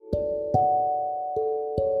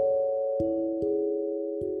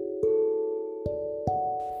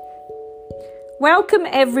Welcome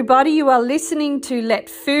everybody. You are listening to Let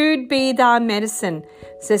Food Be Thy Medicine.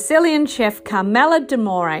 Sicilian chef Carmela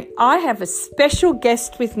D'Amore. I have a special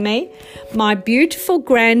guest with me, my beautiful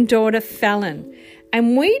granddaughter Fallon.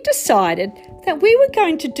 And we decided that we were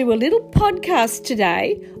going to do a little podcast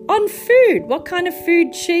today on food, what kind of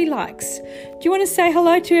food she likes. Do you want to say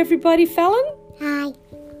hello to everybody, Fallon? Hi.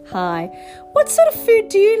 Hi. What sort of food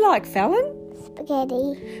do you like, Fallon?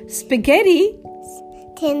 Spaghetti. Spaghetti?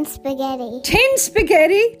 Tin spaghetti. Tin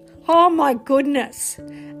spaghetti? Oh my goodness.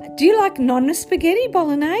 Do you like non-spaghetti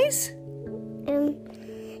bolognese?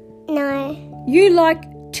 No. You like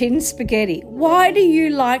tin spaghetti. Why do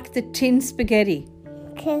you like the tin spaghetti?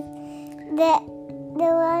 Because the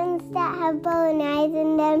ones that have bolognese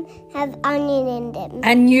in them have onion in them.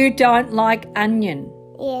 And you don't like onion.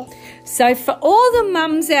 Yes. So for all the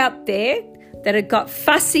mums out there that have got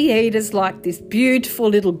fussy eaters like this beautiful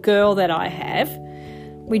little girl that I have,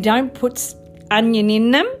 we don't put onion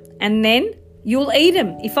in them and then you'll eat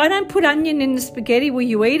them. If I don't put onion in the spaghetti, will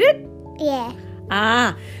you eat it?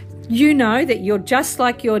 Yeah. You know that you're just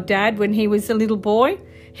like your dad when he was a little boy.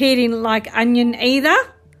 He didn't like onion either.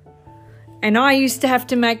 And I used to have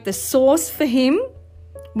to make the sauce for him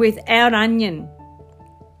without onion.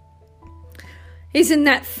 Isn't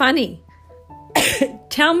that funny?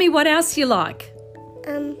 Tell me what else you like.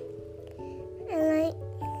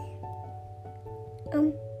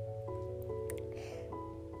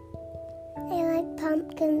 I like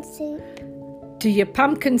pumpkin soup. Do your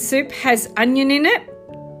pumpkin soup has onion in it?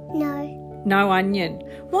 No. No onion.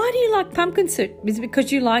 Why do you like pumpkin soup? Is it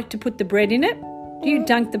because you like to put the bread in it? Do you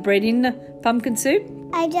dunk the bread in the pumpkin soup?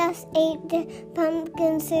 I just eat the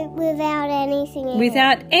pumpkin soup without anything in it.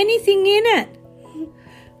 Without anything in it?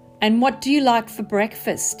 And what do you like for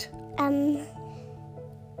breakfast?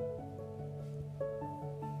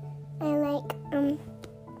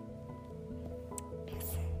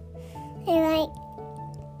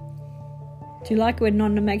 Do you like when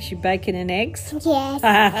Nonna makes you bacon and eggs? Yes.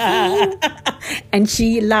 And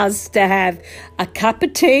she loves to have a cup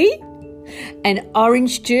of tea and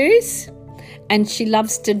orange juice, and she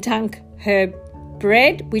loves to dunk her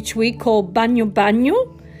bread, which we call banyo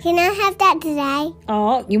banyo. Can I have that today?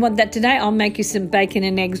 Oh, you want that today? I'll make you some bacon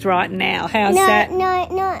and eggs right now. How's that? No,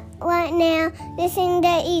 not right now. The thing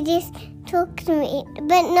that you just took to me,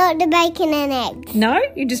 but not the bacon and eggs. No?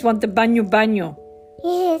 You just want the banyo banyo?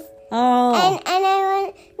 Yes. Oh. And I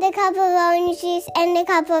want the cup of orange juice and the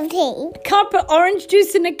cup of tea. A cup of orange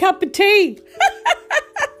juice and a cup of tea.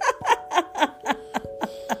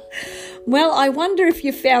 Well, I wonder if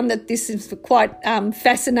you found that this is quite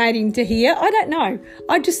fascinating to hear. I don't know.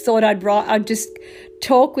 I just thought I'd just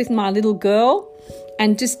talk with my little girl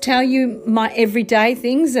and just tell you my everyday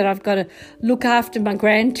things, that I've got to look after my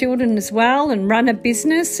grandchildren as well and run a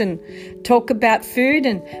business and talk about food.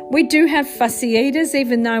 And we do have fussy eaters,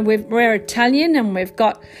 even though we're Italian and we've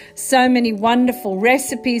got so many wonderful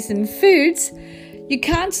recipes and foods. You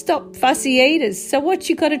can't stop fussy eaters. So what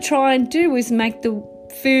you got to try and do is make the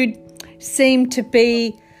food seem to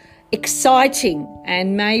be exciting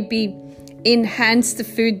and maybe enhance the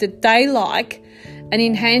food that they like. And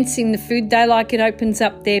enhancing the food they like, it opens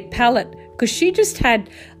up their palate. Because she just had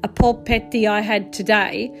a polpetti I had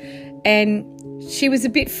today, and she was a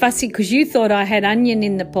bit fussy because you thought I had onion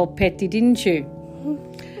in the polpetti, didn't you?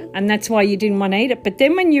 And that's why you didn't want to eat it. But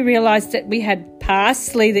then when you realised that we had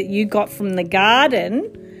parsley that you got from the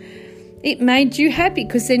garden, it made you happy,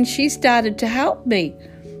 because then she started to help me.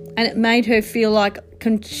 And it made her feel like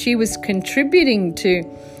she was contributing to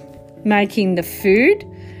making the food.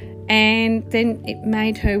 And then it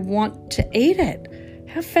made her want to eat it.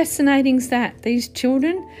 How fascinating is that? These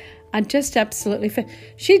children are just absolutely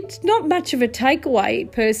she's not much of a takeaway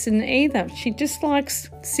person either. She just likes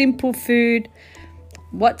simple food.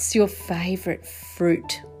 What's your favourite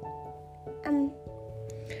fruit?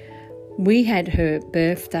 We had her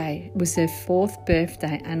birthday. It was her 4th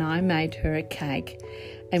birthday, and I made her a cake.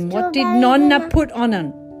 And what did Nonna put on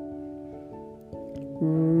it?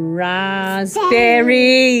 Raspberries.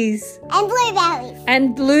 And blueberries.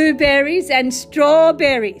 And blueberries and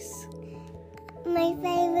strawberries. My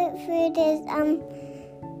favourite food is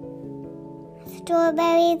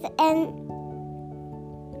strawberries and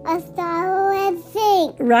a starlet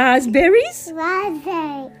thing. Raspberries?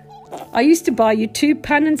 Raspberry. I used to buy you 2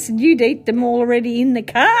 punnets and you'd eat them already in the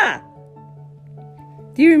car.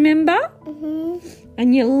 Do you remember? Mm-hmm.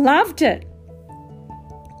 And you loved it.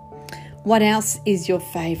 What else is your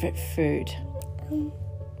favourite food?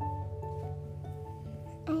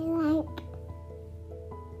 I like...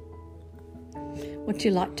 What do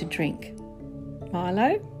you like to drink?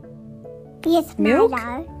 Milo? Yes, Milk?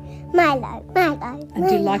 Milo. Milo. And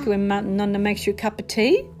do you like it when Nonna makes you a cup of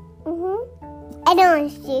tea? And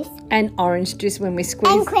orange juice. And orange juice when we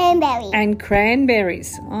squeeze. And cranberries. And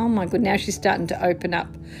cranberries. Oh my good, now she's starting to open up.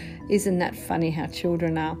 Isn't that funny how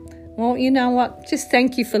children are? Well, you know what? Just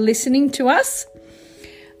thank you for listening to us.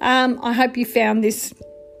 I hope you found this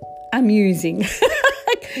amusing,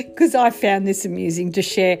 because I found this amusing to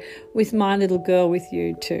share with my little girl with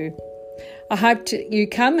you too. I hope you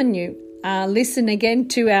come and you listen again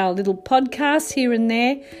to our little podcast here and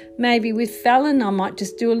there, maybe with Fallon. I might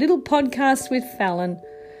just do a little podcast with Fallon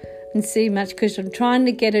and see much, because I'm trying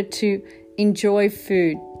to get her to enjoy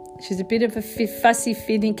food. She's a bit of a fussy,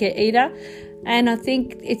 finicky eater, and I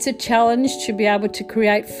think it's a challenge to be able to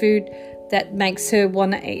create food that makes her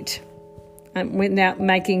want to eat, without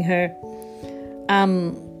making her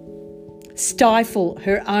stifle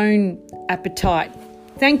her own appetite.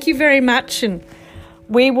 Thank you very much, and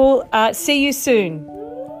we will see you soon.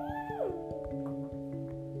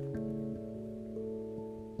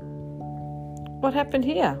 What happened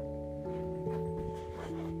here?